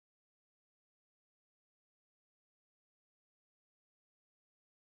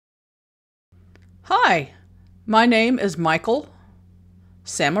Hi, my name is Michael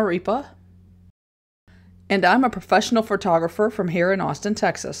Samaripa, and I'm a professional photographer from here in Austin,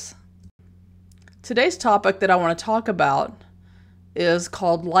 Texas. Today's topic that I want to talk about is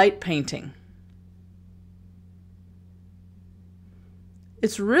called light painting.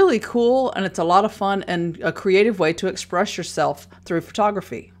 It's really cool and it's a lot of fun and a creative way to express yourself through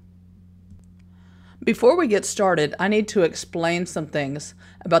photography. Before we get started, I need to explain some things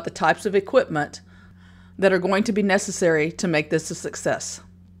about the types of equipment that are going to be necessary to make this a success.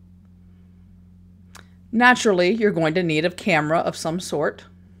 Naturally, you're going to need a camera of some sort.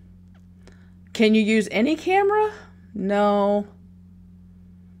 Can you use any camera? No.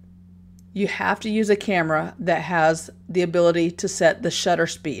 You have to use a camera that has the ability to set the shutter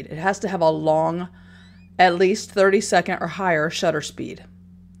speed. It has to have a long, at least 30-second or higher shutter speed.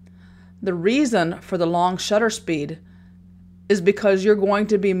 The reason for the long shutter speed is because you're going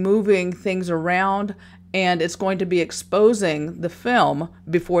to be moving things around and it's going to be exposing the film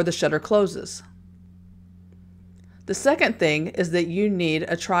before the shutter closes. The second thing is that you need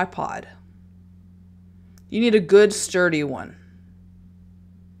a tripod. You need a good sturdy one.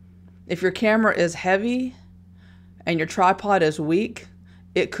 If your camera is heavy and your tripod is weak,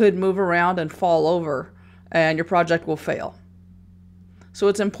 it could move around and fall over and your project will fail. So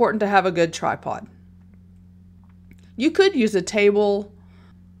it's important to have a good tripod. You could use a table,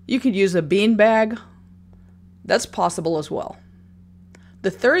 you could use a bean bag. That's possible as well.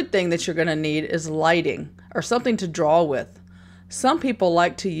 The third thing that you're going to need is lighting or something to draw with. Some people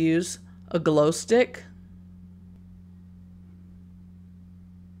like to use a glow stick.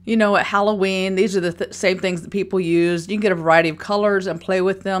 You know, at Halloween, these are the same things that people use. You can get a variety of colors and play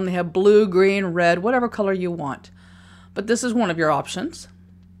with them. They have blue, green, red, whatever color you want. But this is one of your options.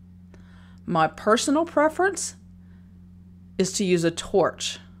 My personal preference is to use a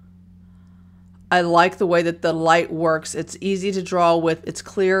torch. I like the way that the light works. It's easy to draw with. It's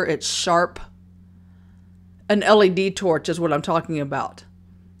clear. It's sharp. An LED torch is what I'm talking about.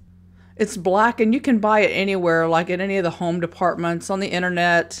 It's black and you can buy it anywhere, like at any of the home departments, on the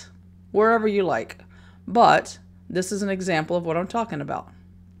internet, wherever you like. But this is an example of what I'm talking about.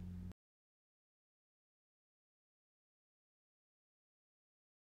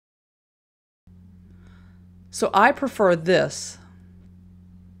 So I prefer this.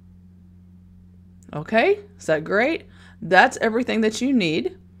 Okay, is that great? That's everything that you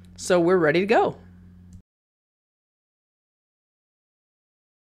need. So we're ready to go.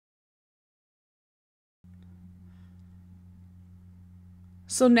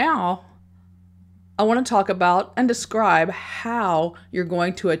 So now I want to talk about and describe how you're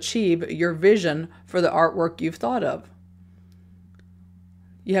going to achieve your vision for the artwork you've thought of.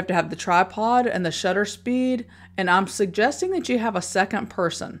 You have to have the tripod and the shutter speed, and I'm suggesting that you have a second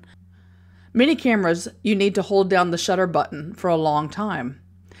person. Many cameras, you need to hold down the shutter button for a long time,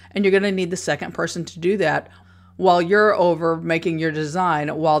 and you're going to need the second person to do that while you're over making your design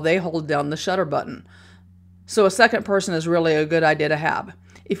while they hold down the shutter button. So a second person is really a good idea to have.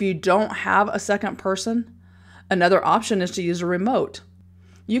 If you don't have a second person, another option is to use a remote.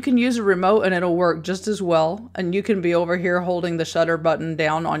 You can use a remote and it'll work just as well, and you can be over here holding the shutter button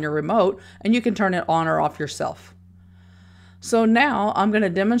down on your remote and you can turn it on or off yourself. So now I'm going to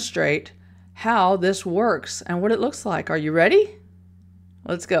demonstrate how this works and what it looks like. Are you ready?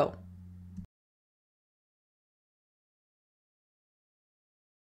 Let's go.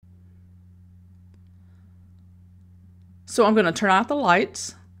 So I'm going to turn out the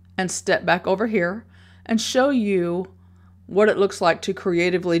lights and step back over here and show you what it looks like to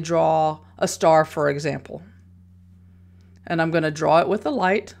creatively draw a star, for example. And I'm going to draw it with the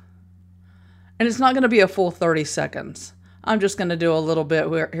light. And it's not going to be a full 30 seconds. I'm just going to do a little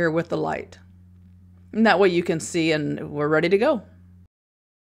bit here with the light. And that way you can see and we're ready to go.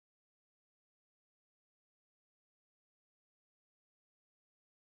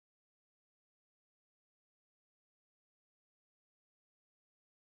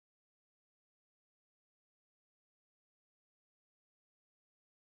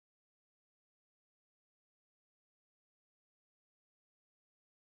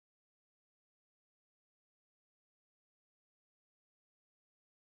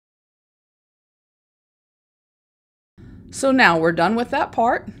 So now we're done with that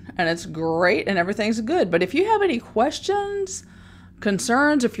part and it's great and everything's good. But if you have any questions,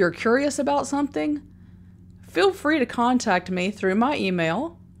 concerns, if you're curious about something, feel free to contact me through my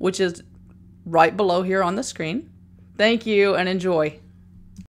email, which is right below here on the screen. Thank you and enjoy.